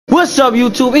What's up,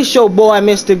 YouTube? It's your boy,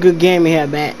 Mr. Good Gaming here,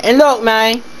 man. And look,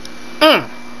 man.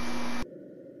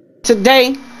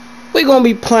 Today, we're gonna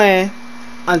be playing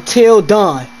Until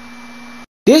Dawn.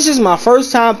 This is my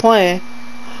first time playing,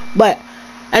 but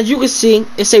as you can see,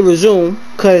 it say resume.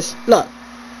 Cause look,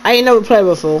 I ain't never played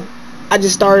before. I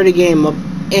just started the game up,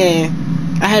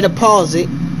 and I had to pause it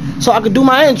so I could do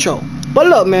my intro. But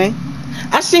look, man,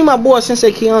 I seen my boy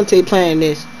Sensei Keontae playing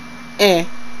this, and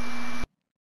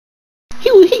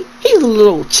he's a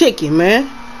little chicken, man.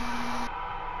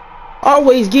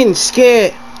 Always getting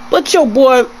scared. But your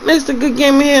boy, Mr. Good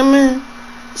Game here, man.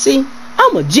 See,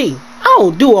 I'm a G. I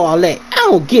don't do all that. I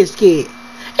don't get scared.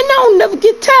 And I don't never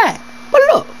get tired. But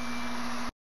look,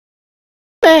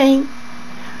 man,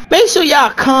 make sure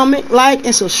y'all comment, like,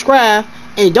 and subscribe.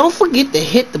 And don't forget to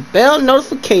hit the bell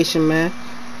notification, man.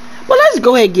 But let's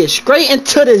go ahead and get straight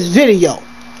into this video.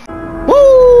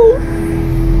 Woo!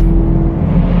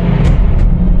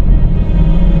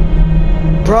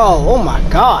 Bro, oh my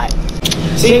god.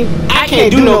 See, I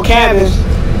can't do no cabins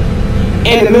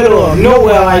in the middle of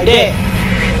nowhere like that.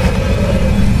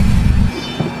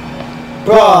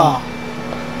 Bro.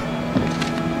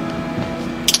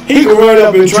 He can run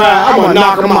up and try. I'm gonna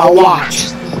knock him out.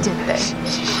 Watch.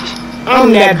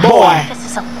 I'm that boy. This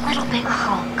is a little bit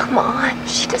cruel. Come on,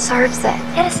 she deserves it.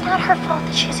 It is not her fault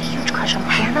that she has a huge crush on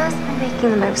Hannah's been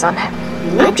making the moves on him.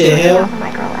 What the hell?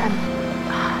 My girl Em.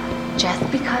 Just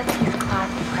because he's class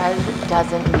prez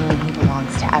doesn't mean he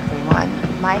belongs to everyone.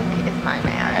 Mike is my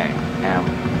man. No,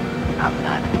 I'm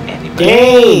not anybody.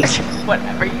 Dang.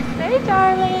 Whatever you say,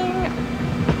 darling.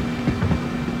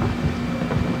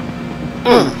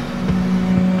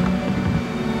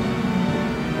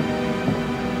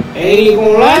 Ain't even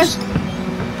gonna last.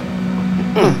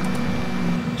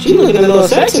 She looking a little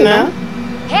sexy now.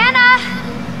 Hannah!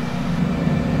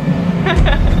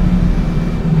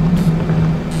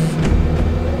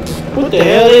 What the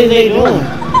hell is they doing?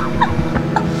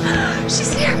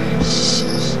 She's here.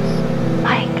 Shh.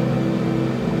 Mike.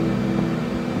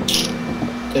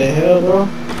 The hell, bro?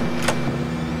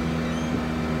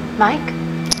 Mike?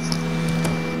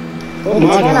 Oh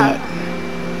my god.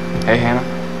 Hey, Hannah.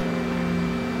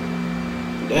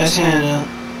 That's Hannah.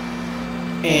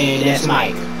 And that's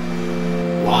Mike.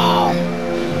 Wow.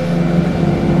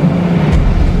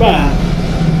 Bruh.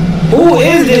 Who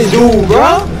is this dude,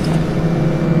 bro?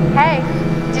 Hey,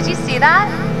 did you see that?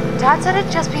 Dad said it'd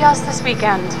just be us this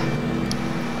weekend.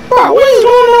 Bro, what is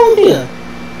going on here?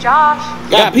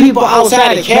 Josh. Got people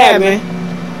outside the cabin.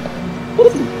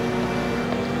 What the?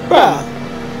 Bruh.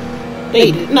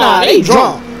 They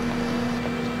drunk.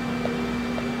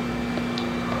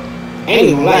 Ain't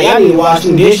even like y'all need to wash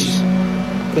some dishes.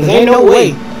 Cause ain't no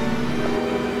way.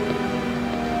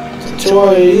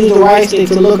 Tutorial, use the right stick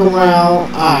to look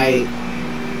around. Alright.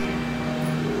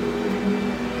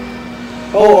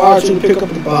 Oh, R2 to pick up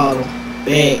the bottle.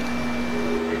 Bag.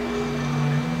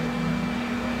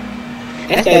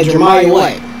 That's that Jeremiah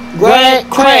what?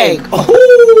 Craig.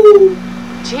 Oh.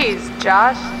 Jeez,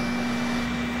 Josh.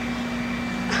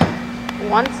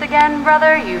 Once again,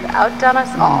 brother, you've outdone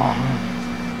us all.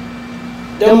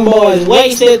 Them boys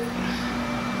wasted.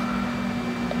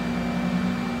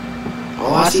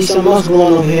 Oh, I see something else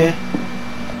going over here.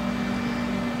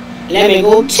 Let me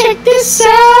go check this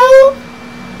out.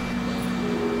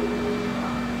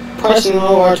 Pressing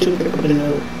R2 to pick up the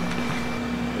note.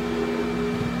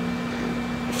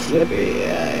 Flippy.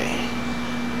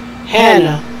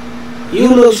 Hannah, you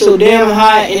look so damn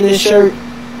hot in this shirt.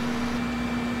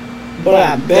 But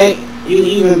I bet you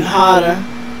even hotter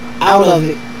out of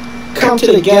it. Come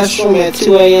to the guest room at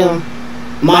 2 a.m.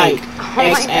 Mike. Oh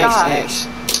my XXX.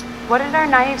 What did our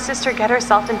naive sister get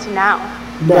herself into now?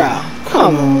 Bro,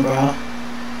 come on, bro.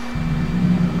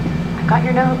 I got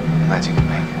your note. Glad you can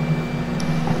make it.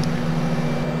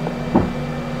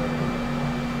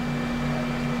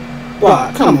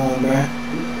 Bro, come on, bro.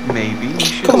 Maybe we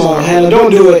should Come on, start, Hannah, don't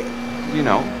do it. you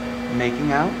know,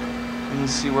 making out and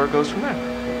see where it goes from there.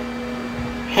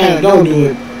 Hannah, don't do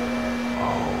it.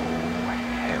 Oh,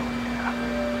 hell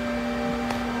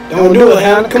yeah. Don't do it,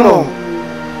 Hannah. Come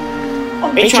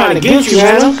on. They trying to get you,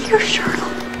 Hannah. Your shirt.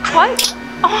 What?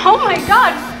 Oh my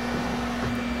god.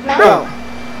 Bro.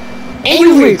 Ain't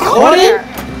you recording?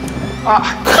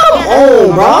 Come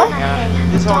on, bro.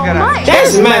 Yeah, it's all got out.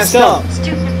 That's messed up.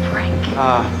 Stupid prank.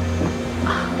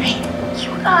 Hey,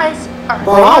 you guys are.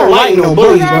 Bro, I don't like no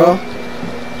bullies, bro.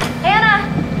 Hannah!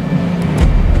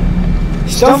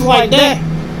 Stuff like that.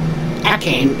 I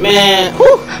can't, man.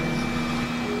 Whew.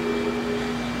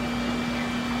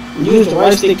 Use the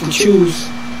right stick to choose.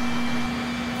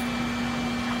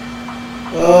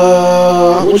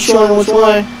 Which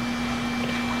one?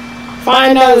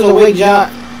 $5 a wake job.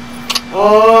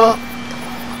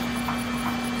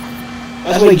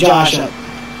 Let's wake Josh up.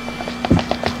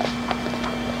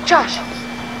 Josh!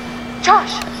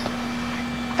 Josh!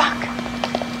 Fuck.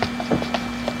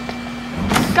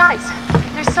 Guys,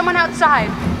 there's someone outside.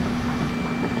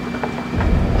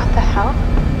 What the hell?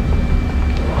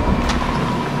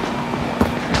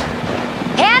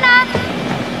 Hannah!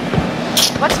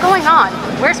 What's going on?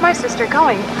 Where's my sister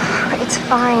going? It's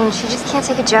fine. She just can't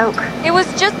take a joke. It was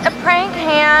just a prank,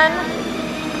 Han.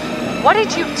 What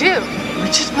did you do? We're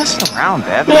just messing around,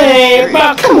 Bev. Man,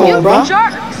 bro, come You on, bro.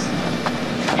 jerks!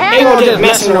 Ain't no just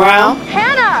messing around.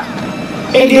 Hannah!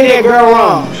 They did that girl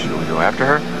wrong. Should we go after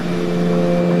her?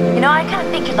 You know, I kind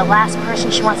of think you're the last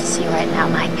person she wants to see right now,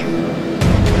 Mike.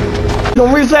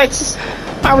 Them reflexes.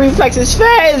 My reflexes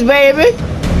fast, baby.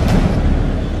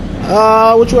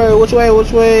 Which way? Which way?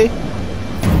 Which way?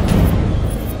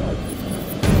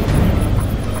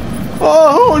 Oh,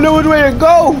 I don't know which way to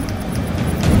go.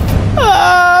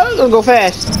 I'm gonna go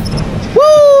fast.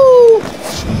 Woo!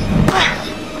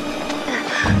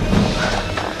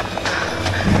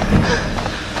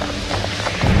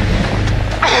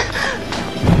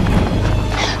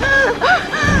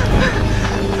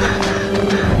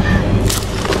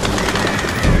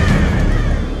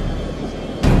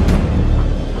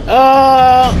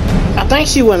 I think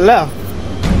she went left.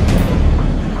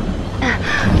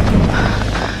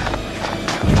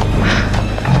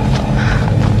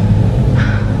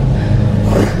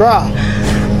 Bruh.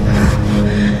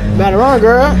 Better run,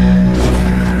 girl.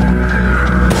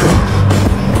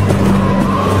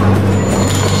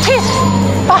 Jesus!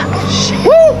 Fuck! Shit!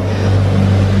 Woo!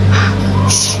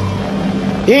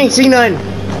 You ain't seen nothing.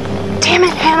 Damn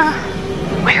it, Hannah!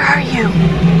 Where are you?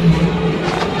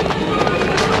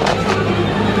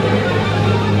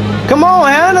 Come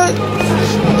on, Hannah.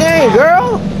 Hey,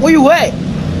 girl. Where you at?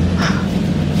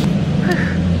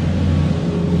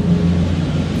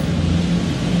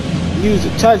 Use the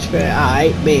touchpad.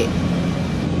 Alright, bet.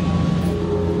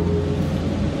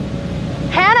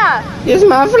 Hannah! It's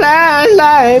my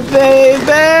flashlight,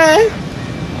 baby.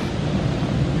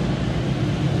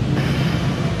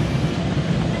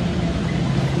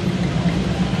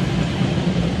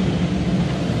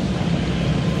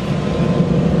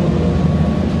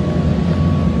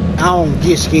 I don't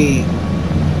get scared.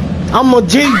 I'm a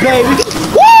G, baby.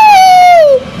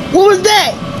 Woo! What was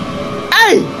that?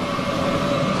 Hey!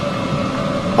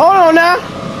 Hold on now.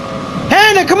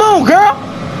 Hannah, come on, girl.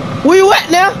 Where you at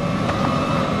now?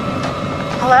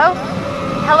 Hello?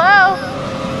 Hello?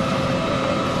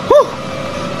 Whew.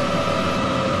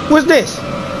 What's this?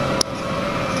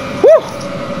 Woo!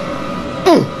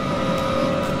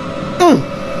 Woo!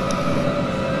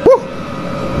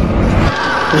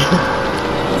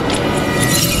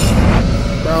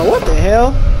 Bro, what the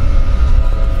hell?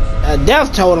 A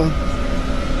death totem.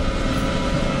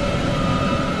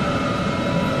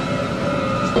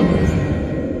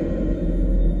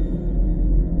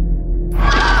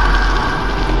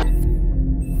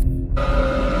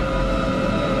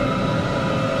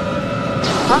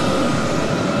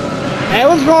 Hey,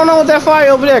 what's going on with that fire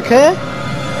over there, cuz?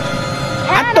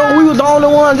 I thought we was the only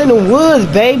ones in the woods,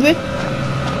 baby.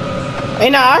 Hey,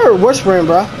 nah, I heard whispering,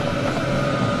 bro.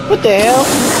 What the hell?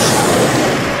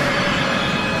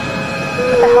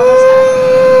 What the hell is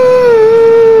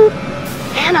that?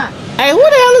 Hannah! Hey, who the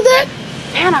hell is that?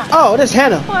 Hannah! Oh, that's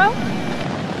Hannah. Hello?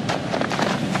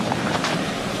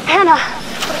 Hannah!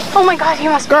 Oh my god, you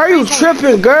must be Girl, you freezing.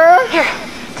 tripping, girl? Here,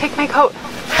 take my coat.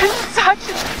 I'm such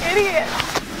an idiot.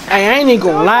 Hey, I ain't even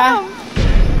gonna lie.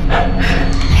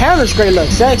 Hannah straight look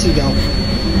sexy, though.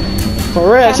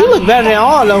 For real, she look better than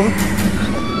all of them.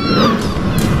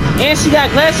 And she got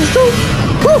glasses, too.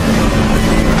 Woo.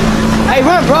 Hey,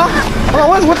 run, bro. Hold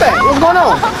on, what's that? What's going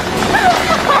on?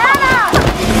 Hannah!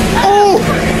 Oh!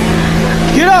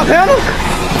 Get up, Hannah!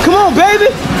 Come on, baby!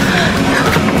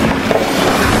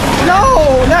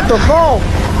 No, not the phone.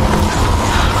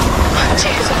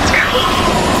 Jesus Christ.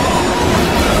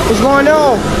 What's going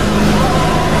on?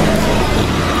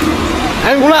 I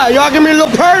ain't gonna lie, y'all give me a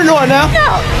little paranoid now.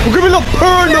 No! Give me a little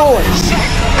paranoid.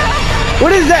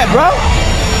 What is that, bro?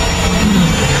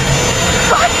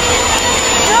 What?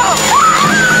 No!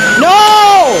 No!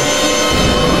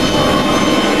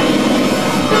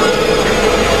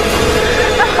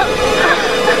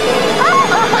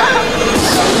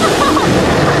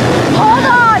 Hold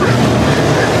on!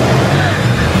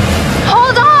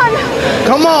 Hold on!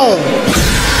 Come on!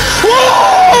 Woo!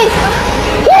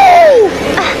 Woo!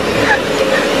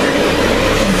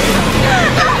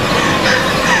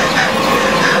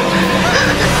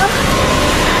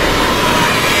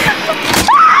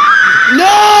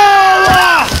 No!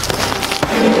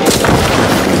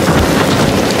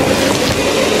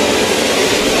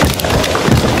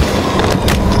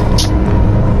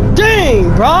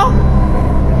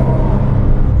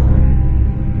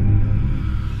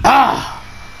 Ah.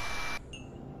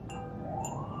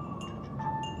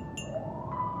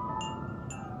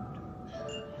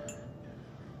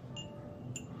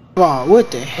 Bro,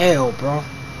 what the hell, bro?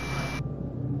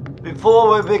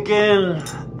 Before we begin,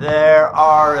 there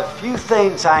are a few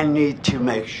things I need to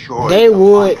make sure They you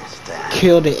would understand.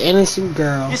 kill the innocent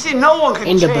girl You see, no one can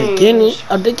in the change beginning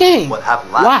of the game. what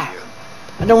happened last Why? year.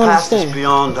 I don't The past is understand.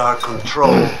 beyond our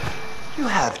control. You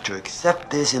have to accept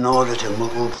this in order to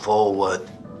move forward.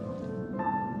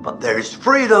 But there is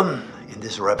freedom in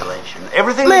this revelation.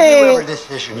 Everything you do, every Man,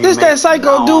 decision you this make that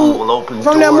psycho now dude will open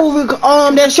from that doors.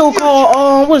 movie, that show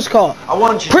called, what's it called? I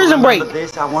want you Prison to remember Break.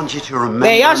 this. I want you to remember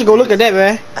Man, y'all should go look at that,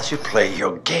 man. as you play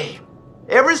your game.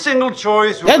 Every single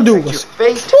choice will That dude affect was-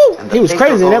 your fate, whew, and the he was fate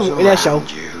crazy of in those that show.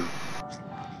 around you.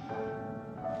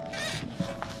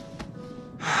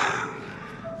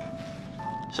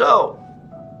 So,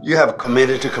 you have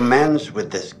committed to commence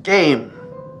with this game.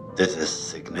 This is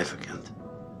significant.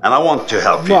 And I want to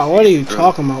help you. Bro, what are you through.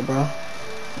 talking about, bro?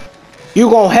 You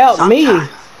gonna help me? Sometimes-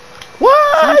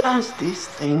 What? Sometimes these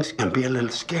things can be a little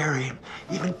scary,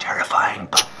 even terrifying,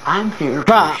 but I'm here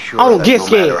to Bruh, make sure I don't that get no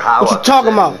scared. matter how What you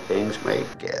talking upsetting about? things may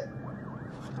get,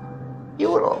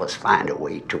 you will always find a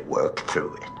way to work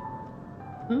through it.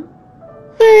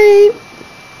 Man,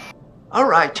 All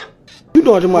right. you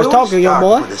doing too much We'll talking, young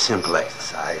start boy. with a simple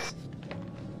exercise.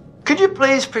 Could you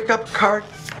please pick up a card?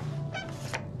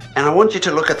 And I want you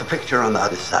to look at the picture on the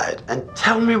other side and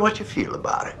tell me what you feel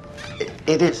about it.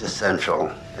 It is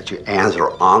essential that you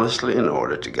answer honestly in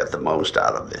order to get the most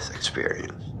out of this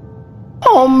experience.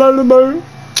 Oh, baby.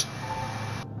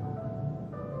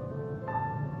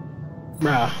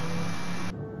 Bruh.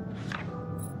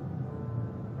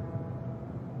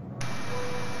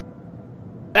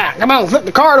 Ah, come on, flip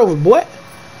the card over, boy.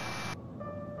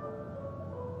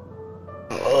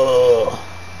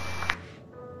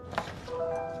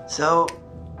 So,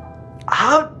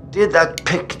 how did that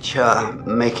picture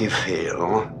make you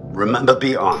feel? Remember,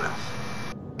 be honest.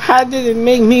 How did it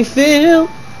make me feel?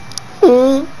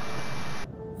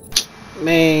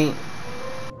 Man,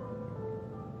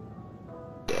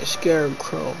 that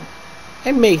scarecrow.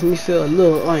 It makes me feel a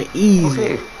little uneasy.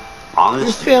 Okay,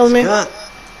 honesty feel is me? good.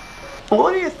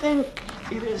 What do you think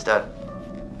it is that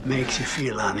makes you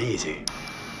feel uneasy?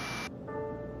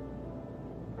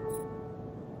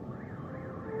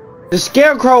 The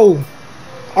scarecrow.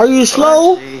 Are you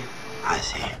slow? I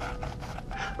see.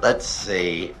 Let's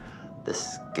say the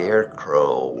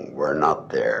scarecrow were not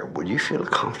there. Would you feel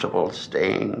comfortable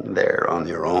staying there on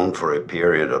your own for a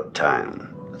period of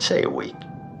time? Let's say a week,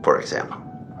 for example.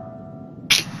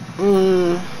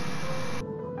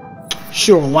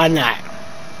 Sure, why not?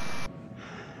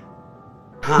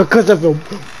 Huh. Because if it,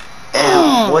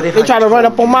 And what if they I try to run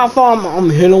told up on my you farm, I'm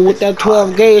hitting with that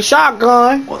 12 gauge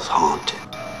shotgun. was haunted?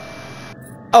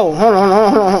 Oh, hold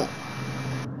on.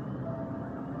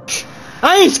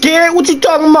 I ain't scared. What you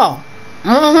talking about?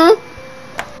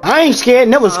 I ain't scared.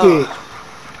 Never scared.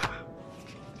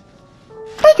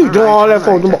 What you doing all that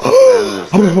for?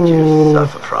 You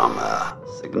suffer from a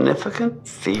significant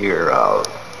fear of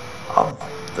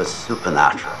the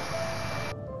supernatural.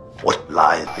 What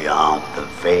lies beyond the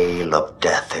veil of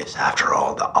death is, after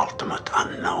all, the ultimate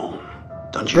unknown.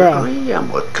 Don't you Bruh. agree?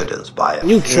 And what could inspire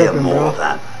You fear tripping, more bro.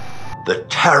 than the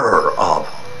terror of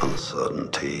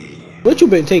uncertainty? What you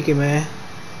been taking, man?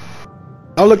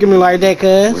 Don't look at me like that,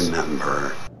 cuz.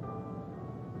 Remember,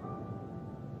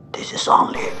 this is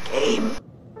only a game.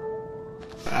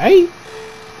 Alright.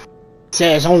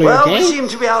 Say it's only Well, a we game. seem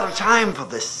to be out of time for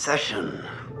this session.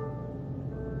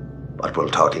 But we'll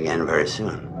talk again very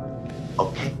soon.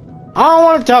 Okay? I don't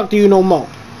want to talk to you no more.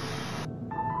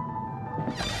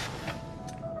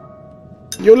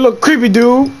 You look creepy,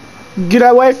 dude. Get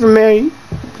away from me,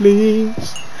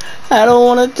 please. I don't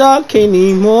want to talk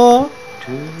anymore.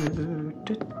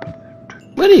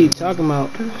 What are you talking about?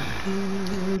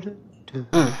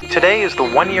 Today is the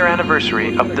one-year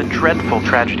anniversary of the dreadful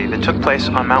tragedy that took place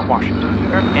on Mount Washington.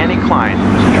 Annie Klein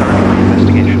was in charge of the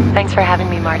investigation. Thanks for having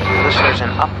me, Marty. Listeners, an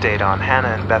update on Hannah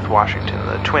and Beth Washington,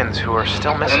 the twins who are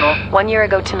still missing. 1 year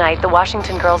ago tonight, the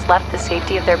Washington girls left the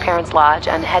safety of their parents' lodge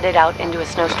and headed out into a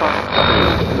snowstorm.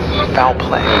 Foul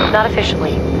play. Not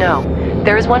officially, no.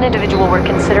 There is one individual we're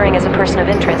considering as a person of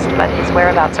interest, but his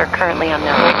whereabouts are currently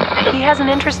unknown. He has an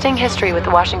interesting history with the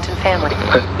Washington family.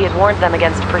 He had warned them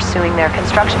against pursuing their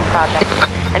construction project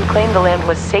and claimed the land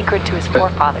was sacred to his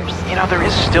forefathers. You know, there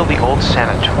is still the old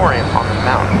sanatorium on the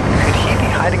mountain. Could he be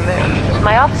hiding there?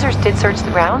 My officers did search the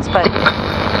grounds, but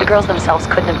The girls themselves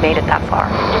couldn't have made it that far.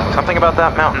 Something about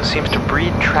that mountain seems to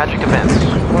breed tragic events.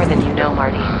 More than you know,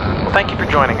 Marty. Well, thank you for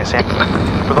joining us, Andy.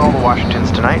 With all the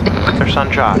Washingtons tonight, their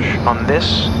son Josh, on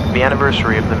this, the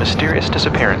anniversary of the mysterious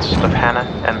disappearance of Hannah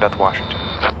and Beth Washington.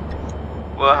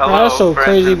 Well, hello, that's so friends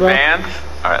crazy, and bro. fans.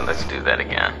 All right, let's do that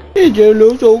again. It just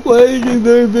looks so crazy,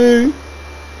 baby.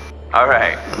 All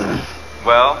right.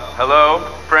 Well, hello,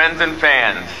 friends and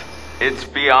fans. It's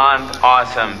beyond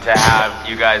awesome to have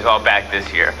you guys all back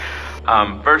this year.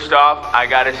 First off, I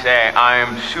gotta say, I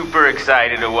am super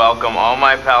excited to welcome all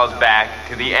my pals back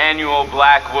to the annual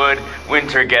Blackwood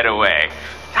Winter Getaway.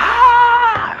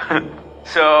 Ah!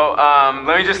 So,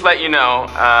 let me just let you know,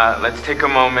 let's take a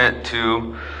moment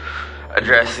to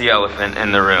address the elephant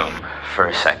in the room for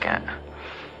a second.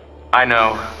 I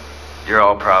know you're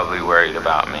all probably worried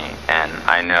about me, and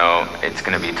I know it's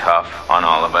gonna be tough on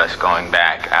all of us going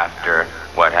back after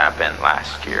what happened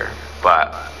last year,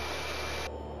 but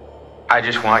I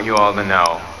just want you all to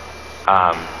know,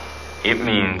 it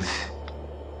means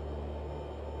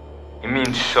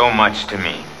so much to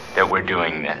me that we're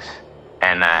doing this,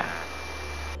 and that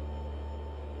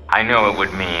I know it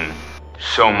would mean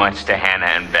so much to Hannah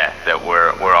and Beth that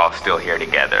we're all still here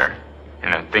together,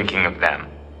 and I'm thinking of them.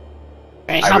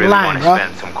 Hey, I stop really lying, want to bro.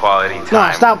 spend some quality time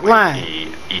No, stop with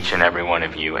lying. each and every one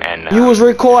of you, and You was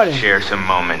recording. share some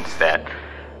moments that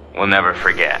we'll never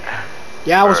forget.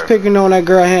 Yeah, I was For- picking on that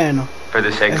girl Hannah. For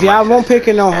the sake If of my y'all weren't sisters,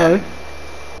 picking on her,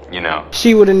 and, you know,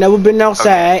 she would have never been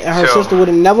outside, Okay, and her so- sister would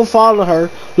have never followed her,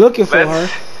 looking for her,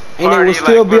 let's and they party would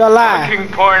still like be we're alive. fucking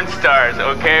porn stars,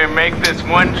 okay? Make this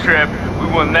one trip we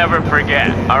will never forget,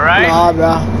 all right? Nah,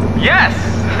 bro. Yes!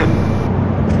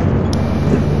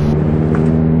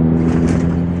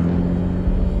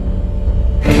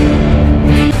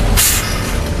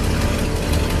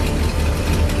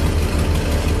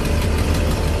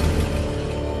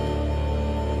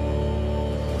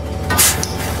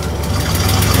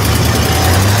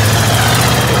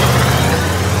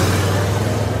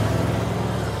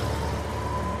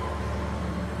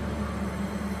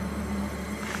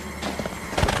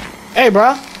 Hey,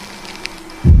 bro.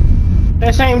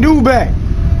 That same dude back.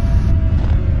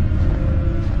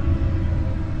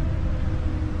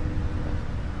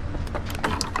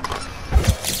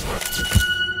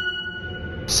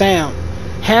 Sam,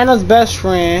 Hannah's best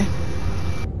friend.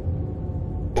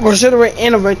 Consider it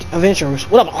adventurous.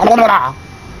 What up?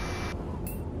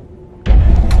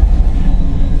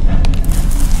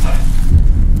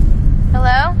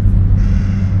 Hello?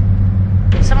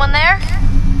 Someone there?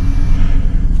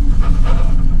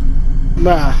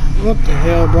 Bruh, what the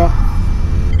hell, bro?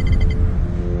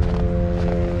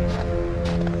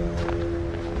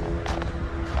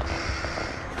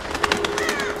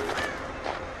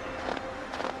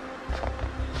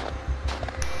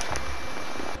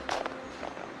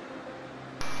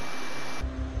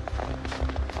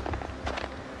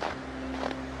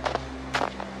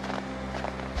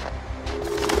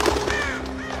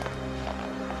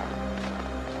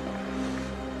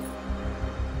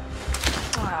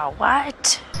 Wow,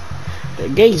 what? The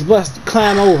gate's busted.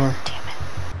 Climb over. Damn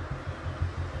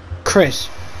it. Chris.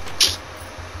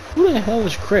 Who the hell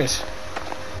is Chris?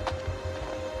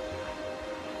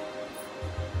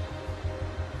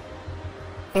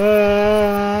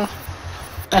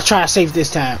 Let's try to save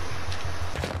this time.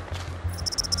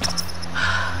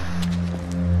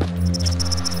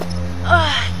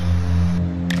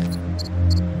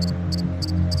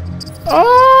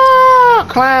 Oh,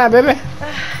 climb, baby.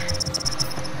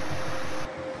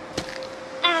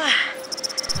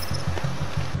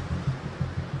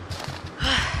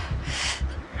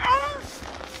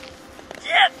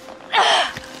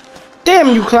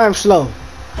 Damn, you climb slow.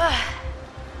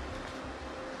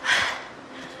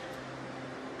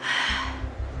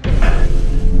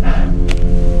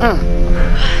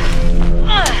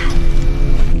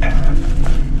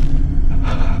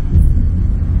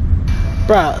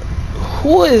 Bruh,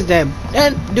 who is that?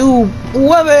 That dude,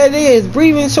 whoever it is,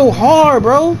 breathing so hard,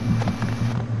 bro.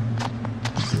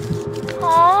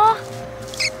 Aww.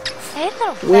 Hey,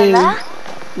 little When fella.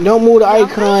 don't move the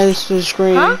icons to the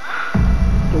screen, Huh?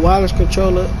 the wireless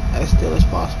controller as still as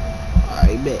possible.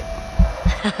 Alright, bet.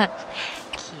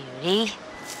 Cutie.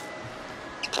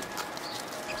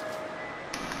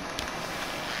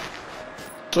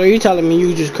 So you telling me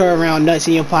you just carry around nuts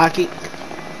in your pocket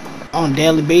on a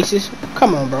daily basis?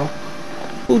 Come on, bro.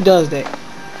 Who does that?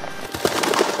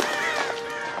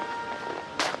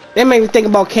 That made me think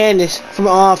about Candace from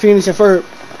Phineas and Ferb.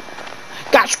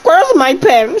 Got squirrels in my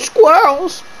pen.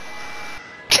 Squirrels.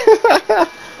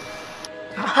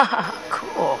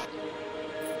 Cool.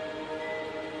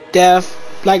 Death,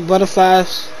 black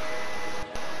butterflies.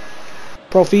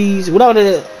 Profees. Without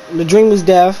the dreamer's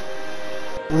death.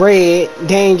 Red,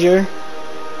 danger.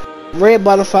 Red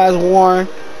butterflies warn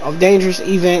of dangerous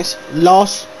events.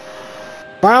 Loss.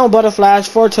 Brown butterflies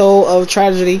foretold of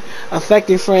tragedy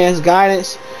affecting friends.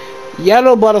 Guidance.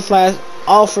 Yellow butterflies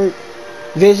offered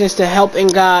visions to help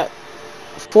and guide.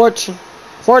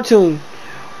 Fortune.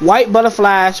 White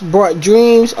butterflies brought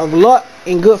dreams of luck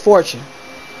and good fortune.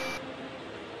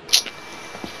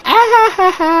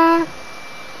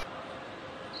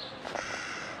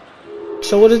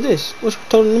 So what is this? What's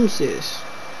total nemesis?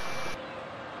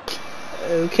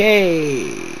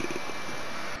 Okay.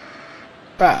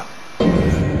 Wow.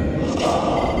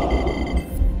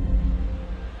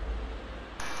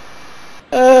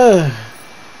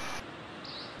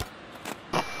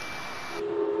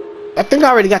 I think I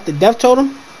already got the death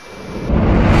totem.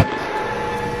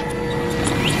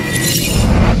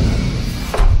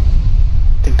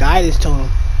 The guidance totem.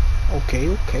 Okay.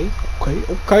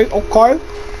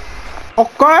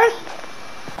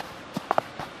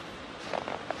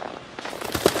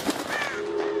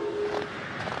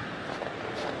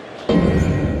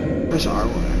 Where's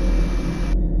R1?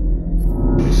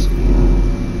 Let's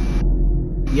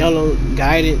see. Yellow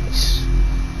guidance.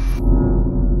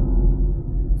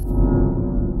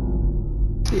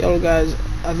 The yellow guys,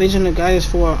 a vision of guidance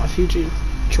for a future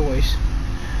choice.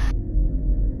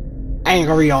 I ain't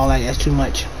gonna read all that. That's too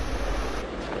much.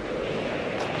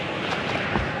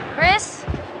 Chris,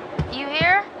 you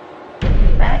here?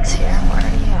 Bag's here. Where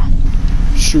are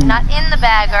you? Shoot. Not in the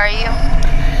bag, are you?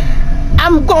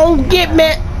 I'm gonna get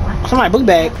me. Somebody book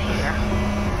bag.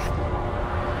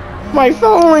 My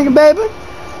phone ringing, baby.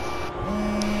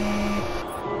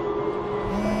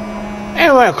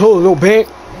 Ain't gonna close no bag.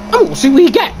 I'm gonna see what he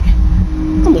got.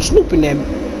 I'm gonna snoop in there.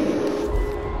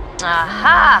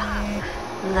 Aha!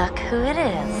 Look who it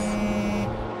is.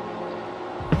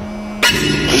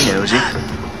 Hey, Nosy.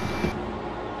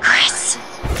 Chris!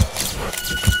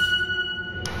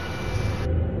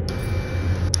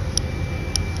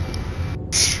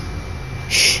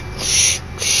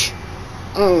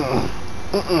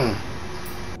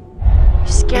 You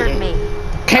scared me.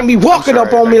 Can't be walking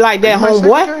up on me like that,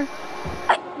 homeboy.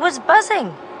 I was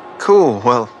buzzing. Cool.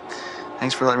 Well,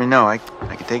 thanks for letting me know. I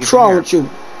can take it. What's wrong with you?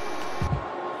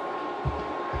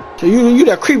 So you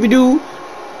that creepy dude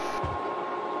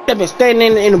that been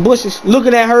standing in the bushes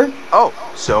looking at her? Oh,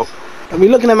 so I be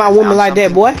looking at my woman like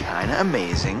that, boy. Kinda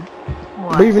amazing.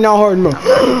 What? Breathing out her mouth. I'm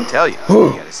not gonna tell you.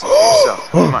 You gotta see for yourself.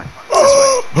 Come on, it's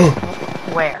this way.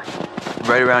 Where?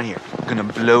 Right around here. I'm gonna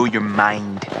blow your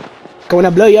mind. Gonna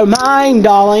blow your mind,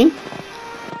 darling.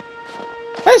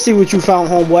 Let's see what you found,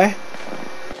 homeboy.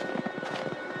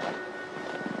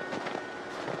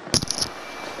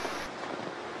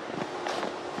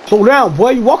 Slow down,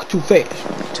 boy. You walking too fast.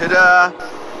 Ta-da!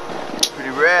 Pretty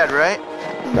rad, right?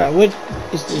 Right, what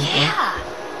is this? Yeah.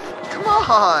 Come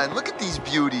on, look at these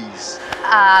beauties.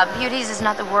 Beauties is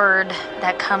not the word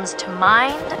that comes to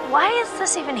mind. Why is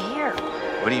this even here?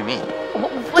 What do you mean?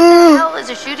 What the hell is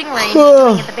a shooting range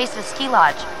doing at the base of a ski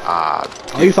lodge? Oh,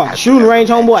 you found a shooting range,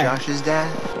 homeboy? Josh's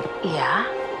dad? Yeah?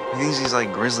 He thinks he's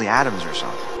like Grizzly Adams or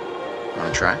something.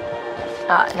 Wanna try?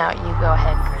 No, you go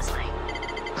ahead, Grizzly.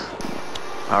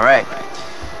 Alright,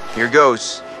 here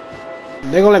goes.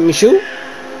 They gonna let me shoot?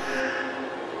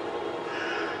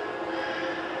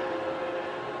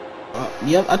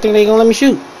 Yep, I think they gonna let me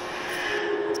shoot.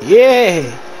 Yeah.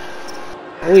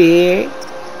 Oh yeah.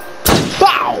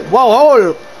 Bow! Whoa, hold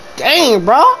up. Dang,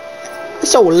 bro.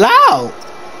 It's so loud.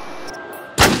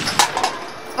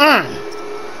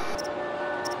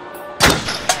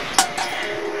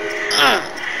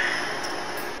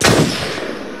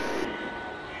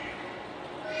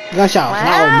 Gunshot was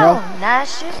loud, bro.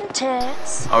 Nice shooting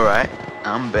tits. Alright,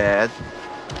 I'm bad.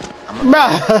 Bro,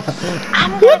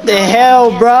 what the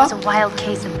hell, bro? It's a wild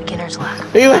case of beginner's luck.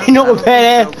 You ain't no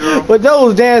badass, but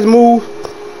those dance moves.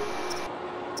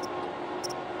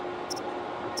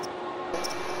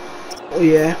 Oh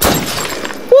yeah.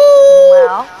 Woo!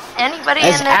 Well, anybody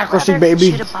That's in there accuracy,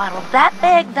 baby. shoot a bottle that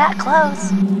big, that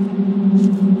close.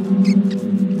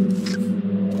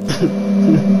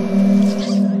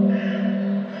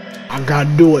 I gotta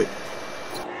do it.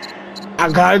 I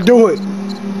gotta do it.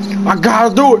 I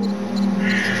gotta do it.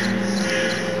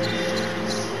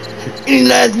 Any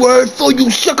last words for you,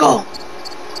 sucker?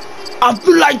 I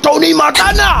feel like Tony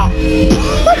Montana.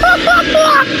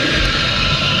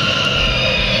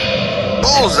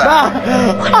 Bullseye!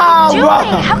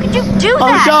 How could you do that?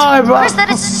 I'm sorry, bro. Chris, that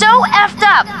is so effed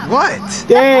up. What?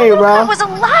 Dang, bro. I was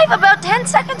alive about 10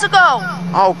 seconds ago.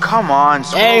 Oh, come on.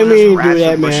 Ain't mean to do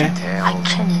that, man. I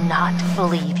cannot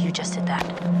believe you just did that.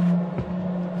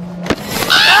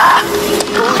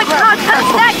 Oh my god, cut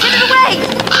that! Get it away!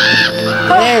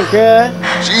 Damn, girl.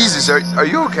 Jesus, are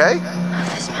you okay?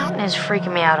 This mountain is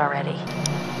freaking me out already.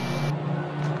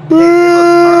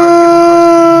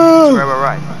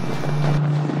 Right.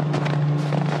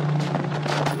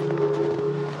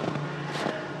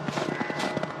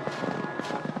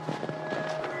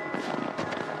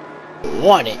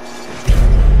 Want it.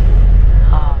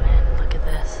 Oh man, look at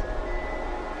this.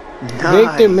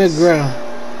 Victor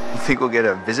McGraw. You think we'll get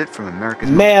a visit from America's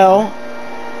Male.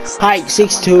 Height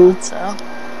 6'2". So,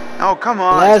 Oh, come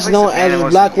on. Last This place known is as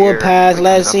animals Blackwood here. Pass. What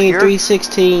Last comes up seen here?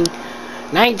 3/16,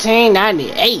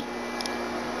 1998.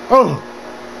 Oh.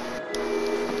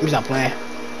 Let me stop playing.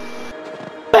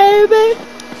 Baby.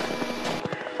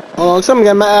 Oh, something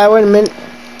got my eye. Wait a minute.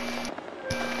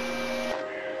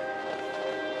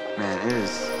 Man,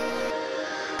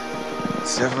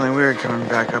 it's definitely weird coming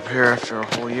back up here after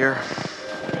a whole year.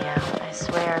 yeah, I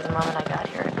swear the moment I got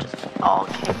here, it just all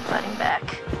came flooding back.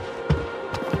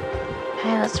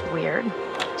 Hey, that's weird.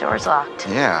 Door's locked.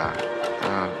 Yeah.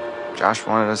 Josh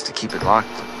wanted us to keep it locked,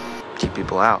 to keep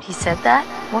people out. He said that?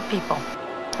 What people?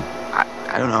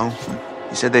 I don't know.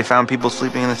 He said they found people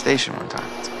sleeping in the station one time.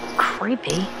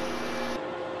 Creepy.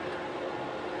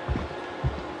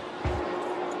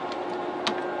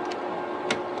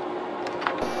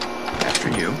 After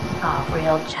you. Oh,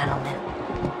 real gentleman.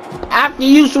 After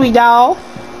you, sweet dog.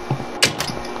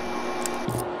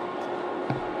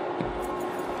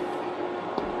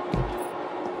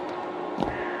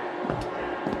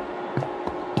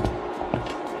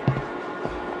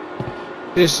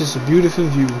 This is a beautiful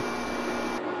view.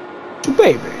 So,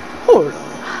 baby, hold on.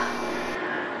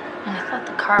 I thought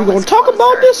the car We was gonna talk closer.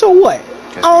 about this or what?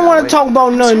 Guess I don't we want gotta to talk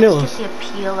about I'm nothing trying to else. get the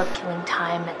appeal of killing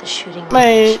time at the shooting Man,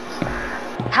 range.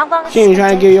 How long is she ain't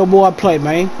trying to give your boy a play,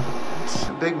 man. It's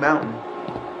a big mountain.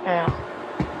 Yeah.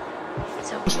 It's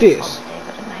so What's beautiful this? today,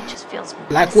 but at night just feels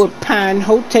Blackwood messy. Pine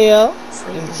Hotel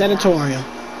Sleeping and in the Sanatorium.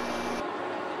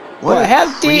 What For a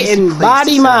healthy crazy and place to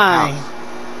body set up mind.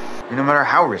 house. I mean, no matter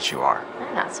how rich you are.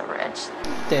 They're not so rich.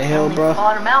 What the hell, Only bro?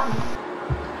 Water Mountain.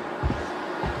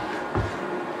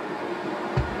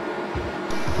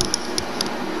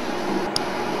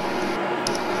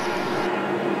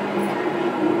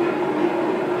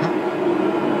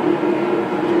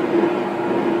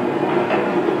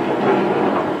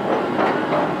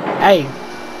 Hey,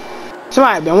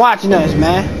 somebody been watching us,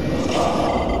 man.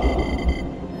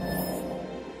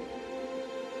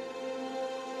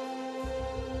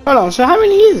 Hold on, so how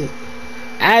many is it?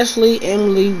 Ashley,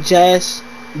 Emily, Jess,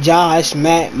 Josh,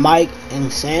 Matt, Mike,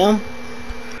 and Sam.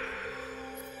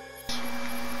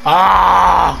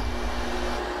 Ah!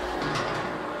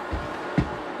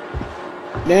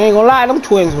 They ain't gonna lie, them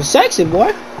twins were sexy,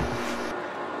 boy.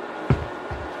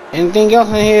 Anything else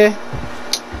in here?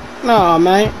 No,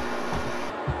 man.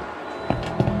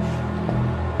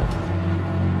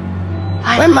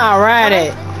 Where my ride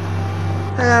at?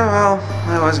 Yeah, well,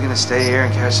 I was gonna stay here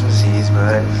and catch some Z's,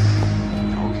 but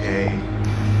okay.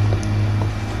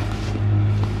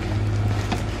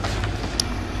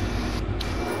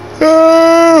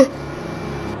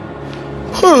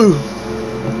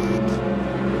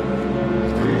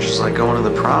 It's just like going to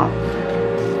the prom.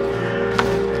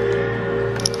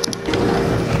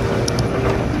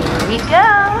 Here we go.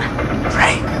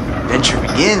 Right, adventure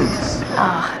begins.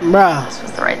 Oh, Bruh, this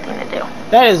was the right thing to do.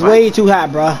 that is way too hot,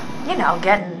 bruh. You know,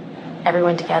 getting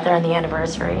everyone together on the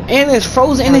anniversary. And it's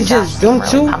frozen and it's just them really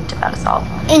two. pumped about us all.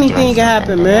 Anything doing can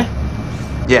happen, something,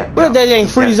 man. Yeah. What if that ain't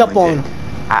freeze up definitely on did. them?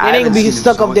 I They ain't haven't gonna be seen him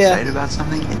stuck so up there. excited about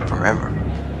something in forever.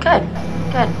 Good,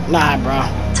 good. Nah,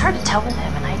 bruh. It's hard to tell with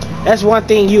him, and I That's one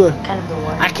thing you. kind of the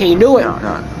worry. I can't do it.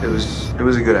 No, it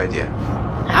was a good idea.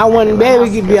 I wouldn't be able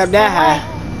to be up that high.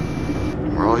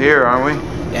 We're all here, aren't we?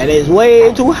 That is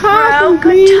way too high Bro, for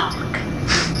me. good talk.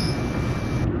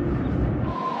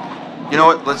 You know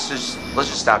what? Let's just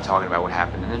stop talking about what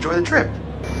happened and enjoy the trip.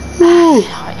 Ooh.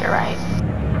 Oh, you're right.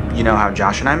 You know how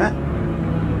Josh and I met?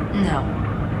 No.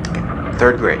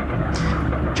 3rd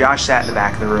grade. Josh sat in the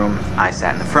back of the room, I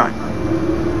sat in the front.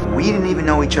 We didn't even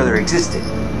know each other existed.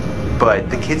 But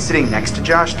the kid sitting next to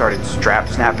Josh started strap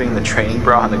snapping the training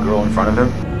bra on the girl in front of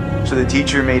him. So the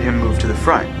teacher made him move to the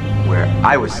front, where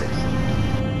I was sitting.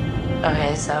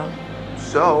 Okay, so.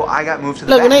 So I got moved to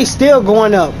the Look, and back. they still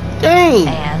going up. Dang.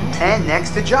 And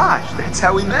next to Josh. That's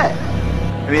how we met.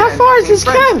 I mean, How and far is became this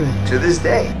friends cabin? To this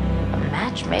day. A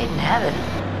match made in heaven.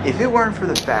 If it weren't for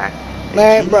the fact Man,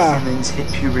 that Gene bruh. Simmons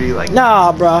hit puberty like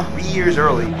Nah, bruh. 3 years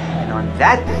early, and on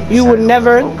that day You would decided to never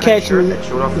wear a low-cut catch shirt me that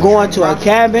showed off the going to a training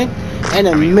cabin in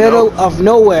the I mean, middle no. of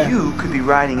nowhere. bra, you could be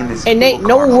riding in this And ain't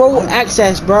little no car road alone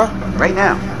access, bruh. right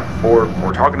now. or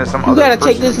talking to some You other gotta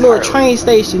person take this little entirely. train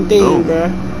station thing, Boom.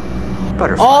 bruh.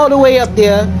 Butterfly. All the way up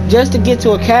there just to get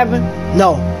to a cabin?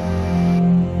 No.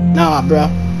 Nah, bruh.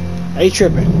 They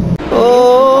tripping.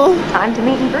 Oh, Time to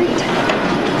meet and greet.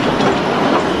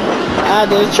 I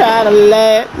just try to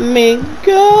let me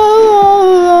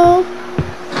go.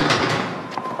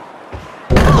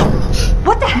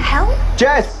 What the hell?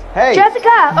 Jess, hey.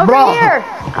 Jessica, over Bruh. here.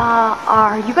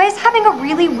 Are you guys having a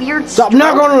really weird Stop stroke?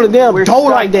 not going on the damn We're toe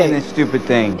stuck like in that. this stupid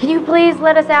thing. Can you please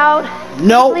let us out?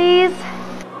 No. Please?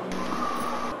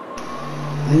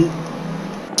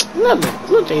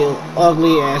 Look your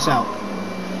ugly ass out.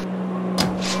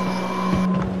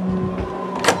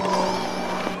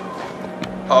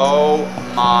 Oh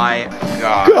my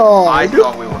god. God. I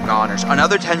thought we were goners.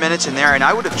 Another 10 minutes in there and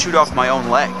I would have chewed off my own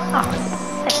leg.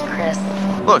 Oh, sick, Chris.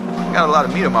 Look, got a lot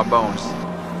of meat on my bones.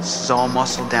 This is all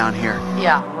muscle down here.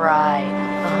 Yeah, right.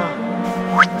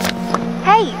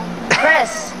 Hey,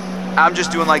 Chris. I'm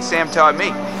just doing like Sam taught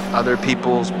me. Other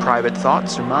people's private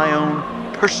thoughts are my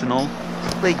own personal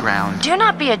playground. Do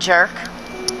not be a jerk.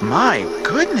 My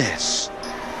goodness.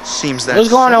 Seems that What's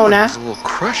going on someone now? has a little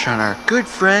crush on our good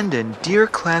friend and dear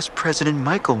class president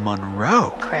Michael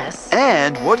Monroe. Chris.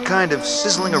 And what kind of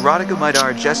sizzling erotica might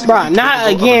our Jessica Bruh, be not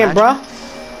capable of again, imagining?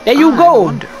 bruh. There you I go.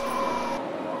 wonder.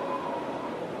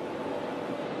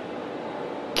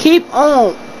 Keep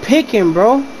on picking,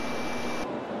 bro.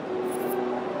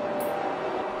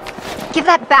 Give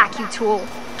that back, you tool.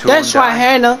 That's why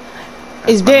Hannah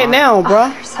is my dead mom. now,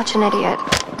 bruh. You're such an idiot.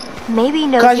 Maybe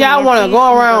nosy Cause y'all wanna Nancy go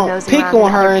can around nosing pick around on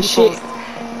in her other and shit.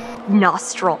 people's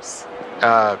nostrils.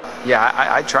 Yeah,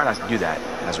 I try not to do that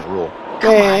as a rule.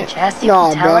 Come Man, on, Jess. You no,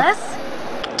 can tell bruh. us.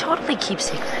 You can totally keep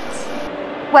secrets.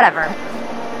 Whatever.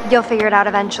 You'll figure it out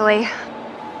eventually.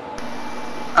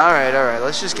 All right,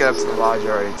 let's just get up to the lodge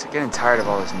already. It's getting tired of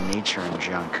all this nature and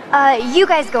junk. You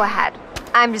guys go ahead.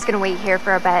 I'm just gonna wait here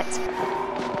for a bit.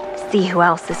 See who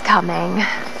else is coming.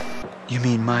 You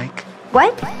mean Mike?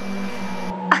 What?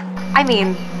 I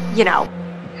mean, you know,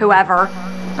 whoever.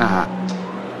 Uh-huh.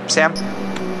 Sam?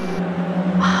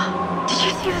 Did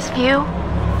you see this view?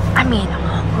 I mean,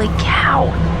 holy cow.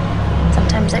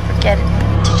 Sometimes I forget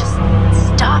to just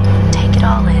stop and take it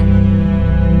all in.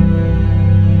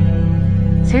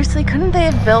 Seriously, couldn't they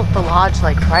have built the lodge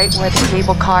like right where the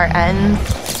cable car ends?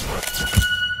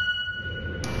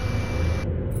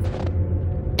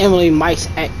 Emily Mike's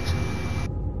ex.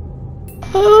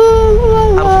 I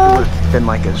don't think it would have been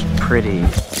like as pretty.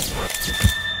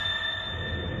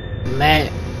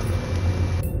 Man,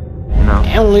 No.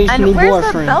 Emily's And new where's the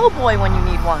boyfriend. bellboy when you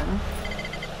need one?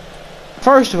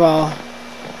 First of all,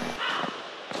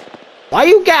 why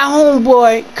you got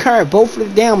homeboy carry both of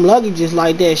the damn luggages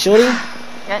like that, shorty?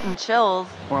 Getting chills.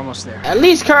 We're almost there. At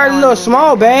least carry a little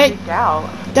small bag. Freaked out.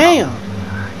 Damn.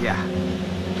 Yeah.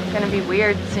 It's gonna be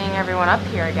weird seeing everyone up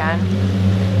here again.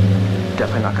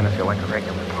 Definitely not gonna feel like a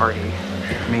regular party.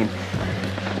 I mean,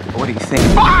 what do you think?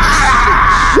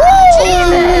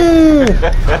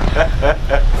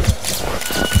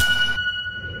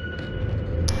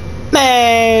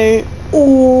 Man,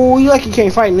 ooh, you like you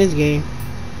can't fight in this game.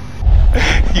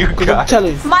 You I'm got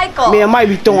telling you, Michael! man, I might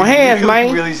be throwing hands, You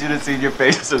man. really should have seen your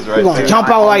faces We're right gonna there. jump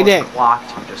out like that.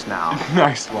 Clocked you just now.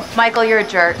 Nice one. Michael, you're a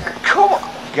jerk. Come on,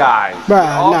 guys. Bruh, We're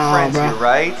all nah, friends bruh. here,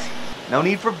 right? No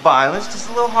need for violence, just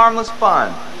a little harmless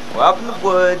fun. We're up in the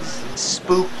woods, it's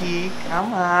spooky.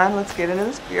 Come on, let's get into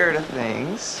the spirit of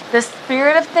things. The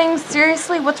spirit of things?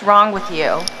 Seriously, what's wrong with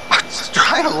you? Just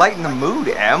trying to lighten the mood,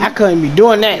 Em. I couldn't be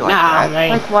doing that. You like Nah, that? man.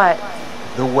 Like what?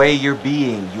 The way you're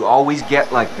being, you always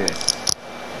get like this.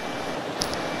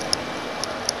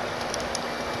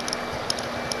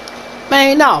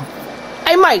 Man, no.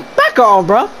 Hey, Mike, back off,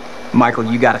 bro. Michael,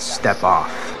 you gotta step off.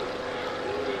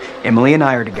 Emily and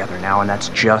I are together now, and that's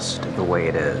just the way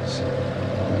it is.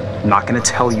 I'm not gonna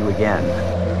tell you again.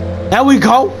 There we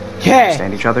go. Yeah.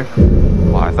 Understand each other?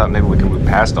 Well, I thought maybe we could move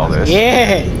past all this.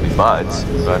 Yeah. Be buds,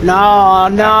 but... No,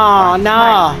 no,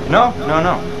 no.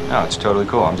 No, it's totally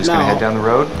cool. I'm just gonna No. head down the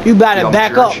road. You better be all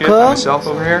back mature and up, shit by cuz. myself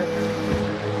over here.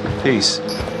 Peace.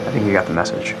 I think you got the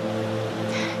message.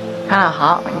 Kinda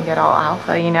hot when you get all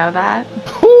alpha, you know that?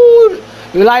 Ooh,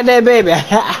 you like that, baby?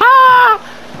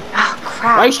 Oh,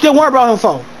 crap. Why you still worry about him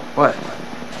for? What?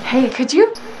 Hey, could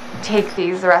you take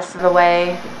these the rest of the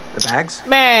way? The bags?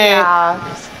 Man, Yeah,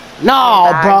 just no,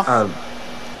 bags. bro.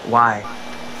 Why?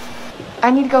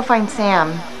 I need to go find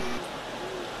Sam.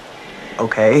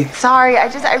 Okay. Sorry, I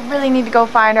really need to go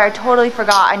find her. I totally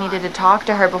forgot I needed to talk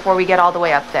to her before we get all the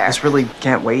way up there. This really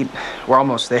can't wait. We're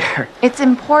almost there. It's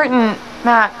important,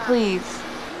 Matt, please.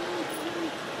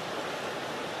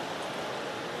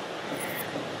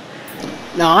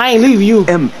 No, I ain't leaving you.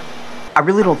 I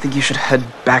really don't think you should head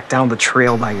back down the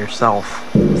trail by yourself.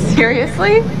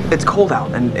 Seriously? It's cold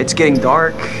out and it's getting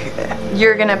dark.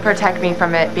 You're gonna protect me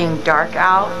from it being dark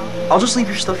out? I'll just leave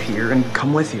your stuff here and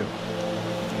come with you.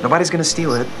 Nobody's gonna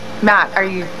steal it. Matt, are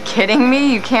you kidding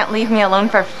me? You can't leave me alone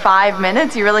for 5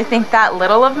 minutes? You really think that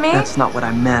little of me? That's not what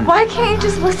I meant. Why can't you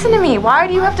just listen to me? Why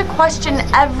do you have to question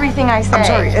everything I say? I'm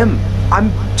sorry,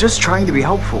 I'm just trying to be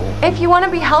helpful. If you want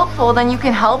to be helpful, then you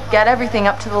can help get everything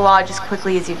up to the lodge as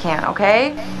quickly as you can,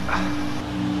 okay?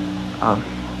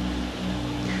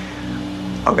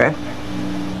 Okay.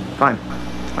 Fine.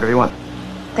 Whatever you want.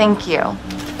 Thank you.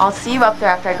 I'll see you up there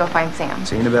after I go find Sam.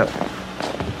 See you in a bit.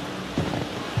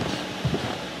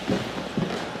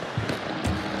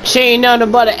 She ain't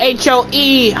nothing but a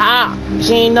H-O-E, huh?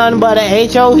 She ain't nothing but a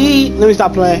H-O-E. Let me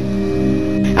stop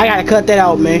playing. I gotta cut that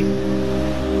out, man.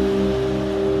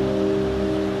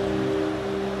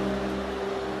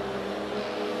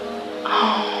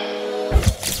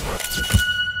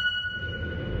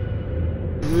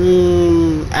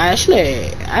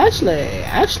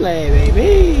 Ashley,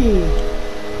 baby.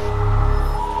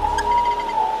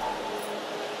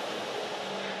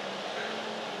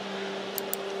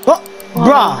 Oh,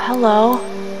 bruh. Hello.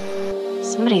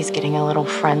 Somebody's getting a little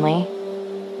friendly.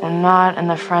 And not in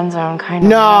the friend zone kind of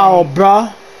No, way.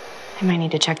 bruh. I might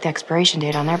need to check the expiration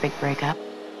date on their big breakup.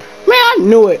 Man, I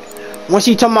knew it. When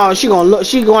she talking about she gonna look,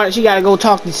 she gotta go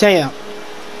talk to Sam.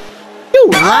 You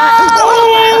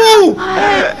lying?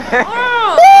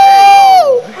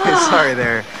 Sorry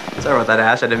there. Sorry about that,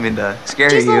 Ash. I didn't mean to scare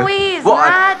Jeez you. Louise, well,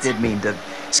 Matt. I did mean to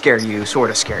scare you, sort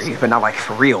of scare you, but not like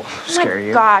for real scare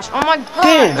you. Gosh, oh my god.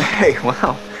 Damn. Hey,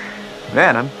 wow.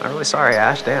 Man, I'm really sorry,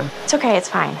 Ash. Damn. It's okay, it's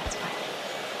fine. It's fine.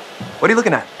 What are you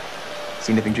looking at?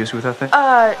 See anything juicy with that thing?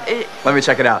 Let me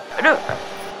check it out. No.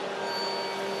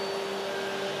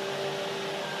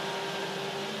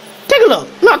 Take a look.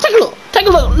 No, take a look. Take a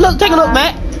look. Take a look,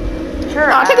 Matt. Sure.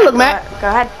 No, take a look, Matt. Go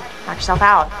ahead. Knock yourself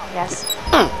out. Yes.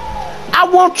 I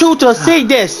want you to see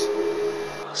this.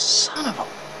 Son of a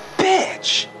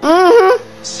bitch. Mm-hmm.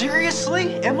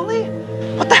 Seriously, Emily?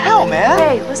 What the hell, man?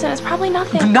 Hey, listen, it's probably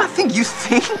nothing. Nothing, you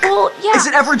think? Well, yeah. Is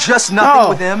it ever just nothing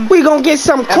with him? We gonna get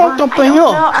something crunked up in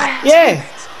here. Yeah.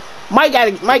 Mike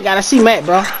gotta see Matt,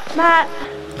 bro. Matt.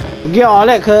 Get all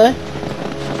that, cuz.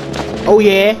 Oh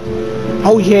yeah.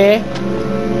 Oh yeah.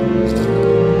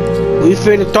 We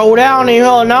finna throw down in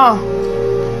here now.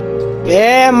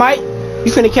 Yeah, Mike.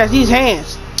 You finna catch these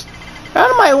hands. I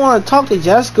might wanna talk to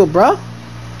Jessica, bro.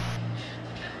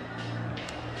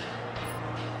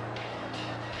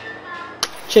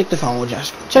 Check the phone,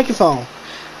 Jessica. Check your phone.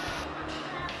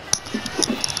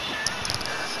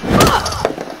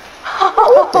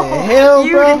 What the hell,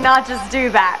 you bro? did not just do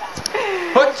that.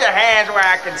 Put your hands where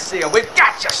I can see them. We've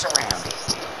got you surrounded.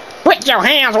 Put your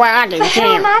hands where I can see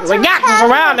them. Matt, We got you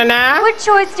surrounded now. What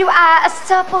choice do I, a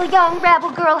supple young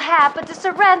rebel girl, have but to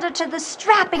surrender to the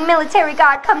strapping military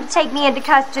guard come to take me into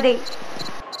custody?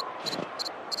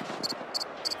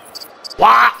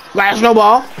 What? Glass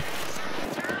snowball.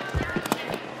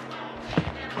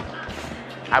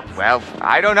 Well,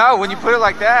 I don't know when you put it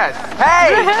like that.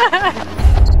 Hey!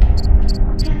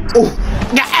 Oh,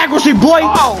 got accuracy, boy.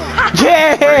 Oh.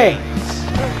 Yeah.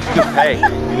 Hey,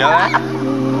 you know that?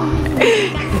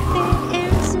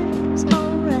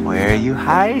 Where are you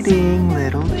hiding,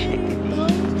 little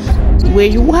chickadee? Where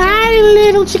you hiding,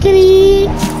 little chickadee?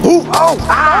 Ooh. Oh!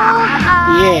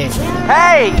 Ah! Yeah.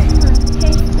 Hey!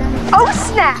 Oh,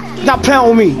 snap! Stop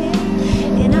playing with me.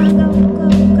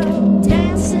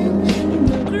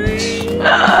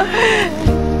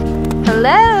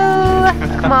 Hello?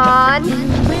 Come on.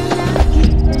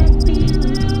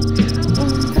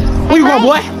 Where you going,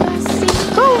 boy?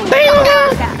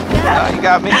 You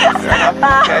got me.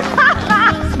 Okay.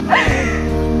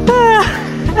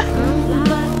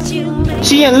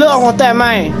 She in love with that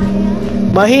man,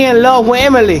 but he in love with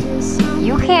Emily.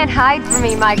 You can't hide from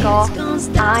me, Michael.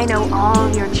 I know all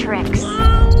your tricks.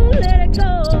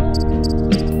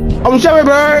 I'm sorry,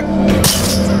 bird.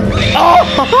 Oh!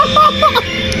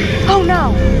 Oh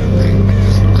no!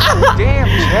 Damn,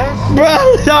 Jess. Bro,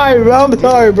 I'm sorry, bro. I'm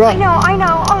sorry, bro. I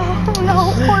know. Oh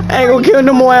no, poor I ain't gonna kill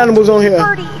no more animals on here.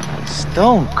 Birdie.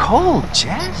 Stone cold,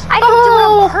 Jess. I didn't do it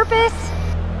on purpose.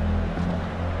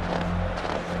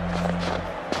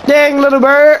 Dang, little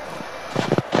bird.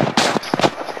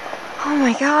 Oh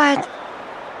my god.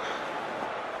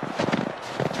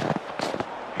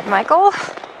 Michael?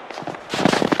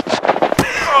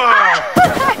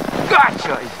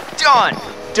 Gotcha. It's done.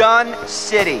 Done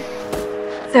city.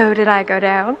 So did I go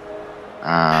down?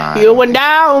 You went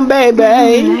down, baby.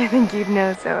 I think you'd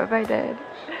know so if I did.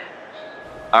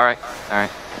 All right.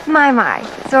 My.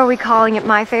 So are we calling it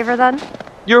my favor then?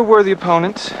 You're a worthy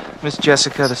opponent, Miss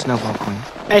Jessica, the Snowball Queen.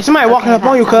 Hey, somebody walking up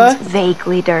on you, cuz. Sounds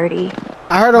vaguely dirty.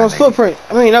 I heard those footprints.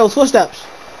 I mean, those footsteps.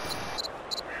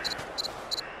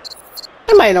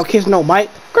 Somebody don't kiss no Mike.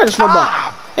 Grab the snowball.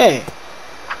 Hey.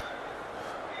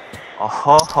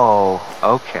 Oh,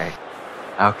 okay.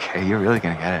 Okay, you're really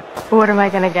gonna get it. What am I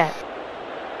gonna get?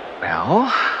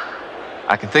 Well,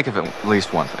 I can think of at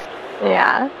least one thing.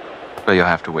 Yeah. But you'll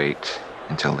have to wait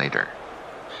until later.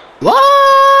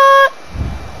 What?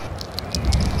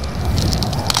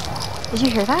 Did you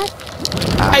hear that?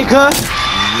 Hey, cuz.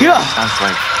 Get up. Sounds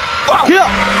like... Get up.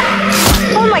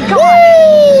 Oh my god!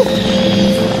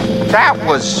 Woo! That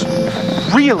was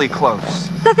really close.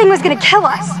 That thing was gonna kill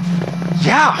us.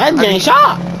 Yeah. That dang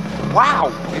shot.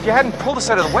 Wow. If you hadn't pulled us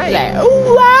out of the way. Like,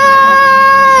 ooh,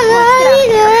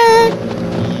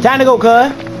 time to go,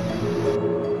 cuz.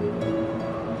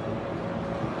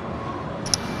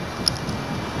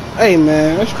 Hey,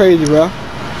 man, that's crazy, bro.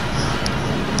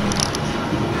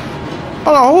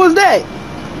 Hold on, who is that?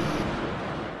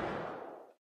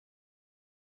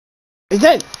 Is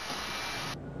that?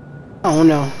 Oh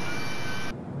no.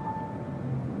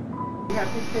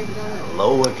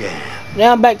 Hello again.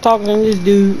 Now I'm back talking to this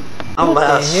dude. Our What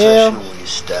last the hell? session we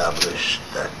established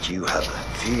that you have a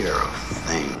fear of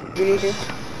things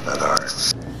that are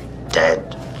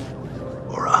dead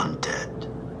or undead.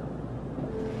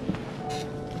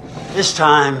 This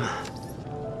time,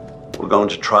 we're going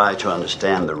to try to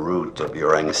understand the root of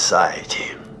your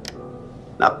anxiety.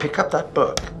 Now pick up that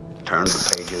book, turn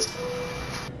the pages.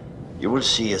 You will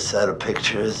see a set of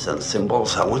pictures and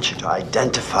symbols. I want you to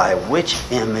identify which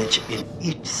image in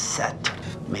each set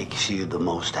makes you the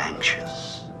most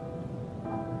anxious.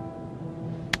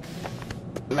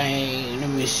 Man, let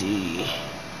me see.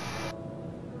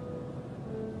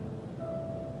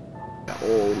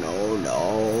 Oh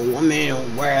no, I mean,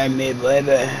 where am I,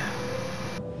 baby?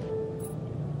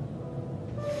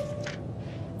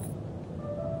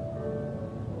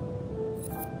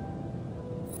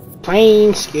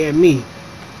 Plane scared me.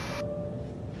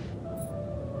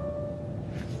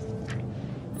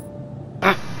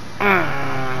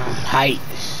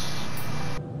 Heights.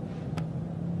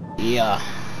 Yeah.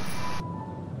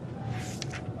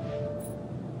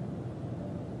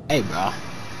 Hey, bro.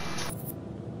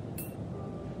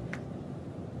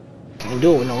 Can't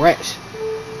do it with no rats.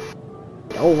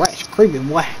 The old rats creepy,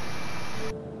 boy.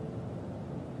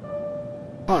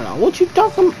 Hold on, what you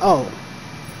talking? Oh.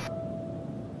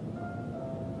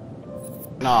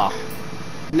 Nah.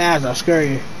 Now it's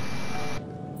scary.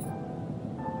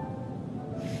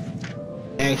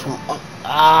 Next one. Oh.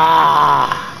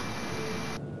 Ah.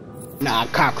 Nah,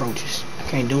 cockroaches. I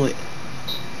can't do it.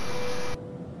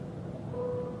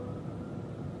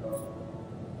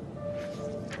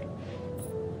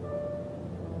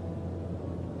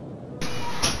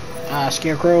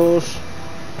 Scarecrows.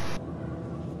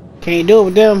 Can't do it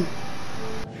with them.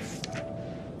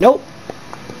 Nope.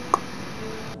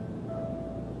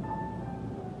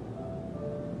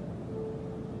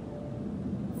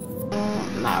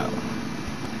 No.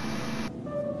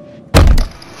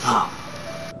 Oh.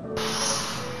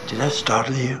 Did that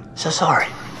startle you? So sorry.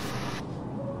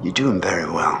 You're doing very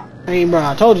well. Hey, bro,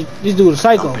 I told you, this dude is a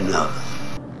psycho. Don't be nervous.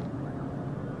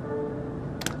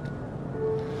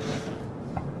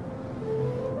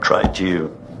 Try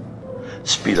to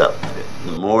speed up a bit.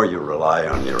 The more you rely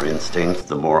on your instincts,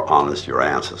 the more honest your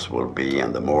answers will be,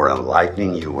 and the more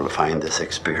enlightening you will find this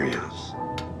experience.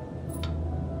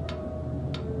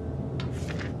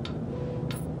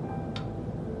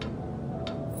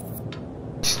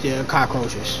 Still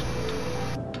cockroaches.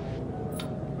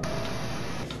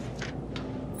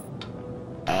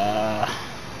 I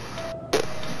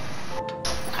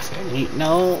feel neat.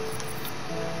 No.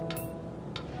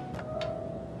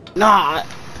 Nah,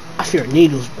 I fear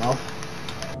needles, bro.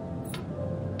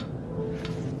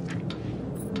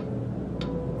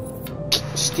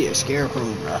 Still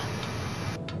scarecrow, bro.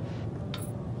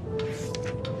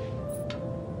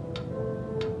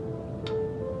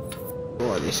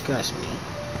 Boy, disgust me.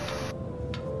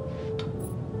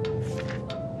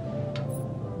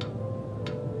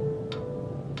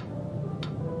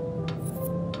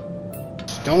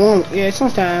 Don't want, yeah,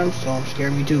 sometimes don't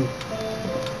scare me too.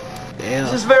 Yeah.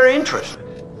 This is very interesting.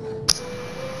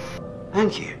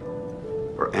 Thank you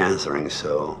for answering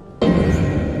so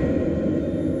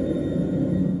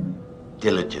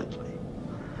diligently.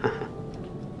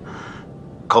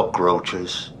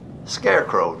 Cockroaches,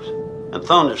 scarecrows, and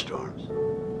thunderstorms.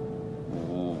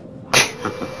 Ooh.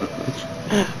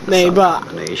 Man, bro.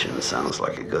 Combination sounds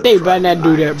like a good. They better not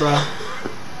do that, bro.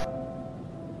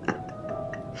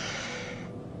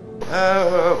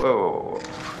 Well,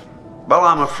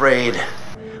 I'm afraid,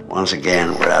 once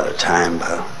again, we're out of time, but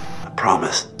I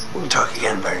promise we'll talk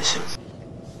again very soon.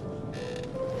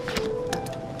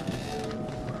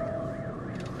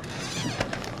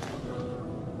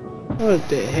 What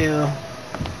the hell?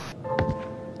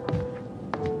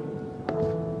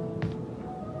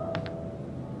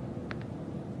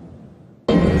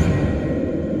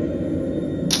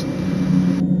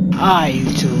 Alright,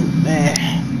 YouTube, man.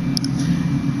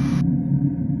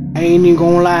 I ain't even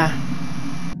gonna lie.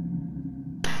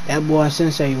 That boy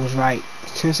Sensei was right.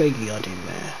 Sensei guilty,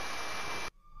 man.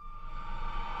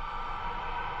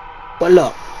 But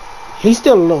look, he's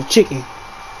still a little chicken.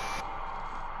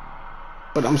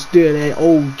 But I'm still that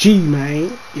OG,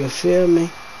 man. You feel me?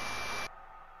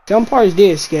 Some parts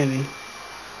did scare me.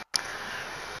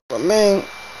 But man,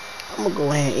 I'm gonna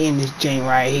go ahead and end this joint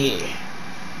right here.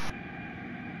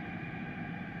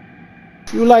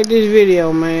 If you like this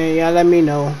video, man, y'all let me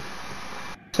know.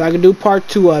 So I can do part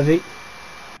 2 of it.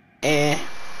 And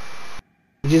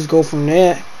just go from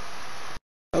there.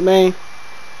 But man,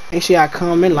 make sure y'all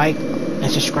comment, like,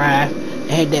 and subscribe. And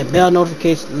hit that bell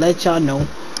notification to let y'all know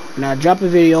when I drop a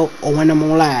video or when I'm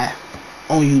on live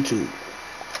on YouTube.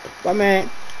 But man,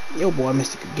 your boy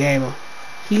Mystical Gamer,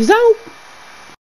 he's out.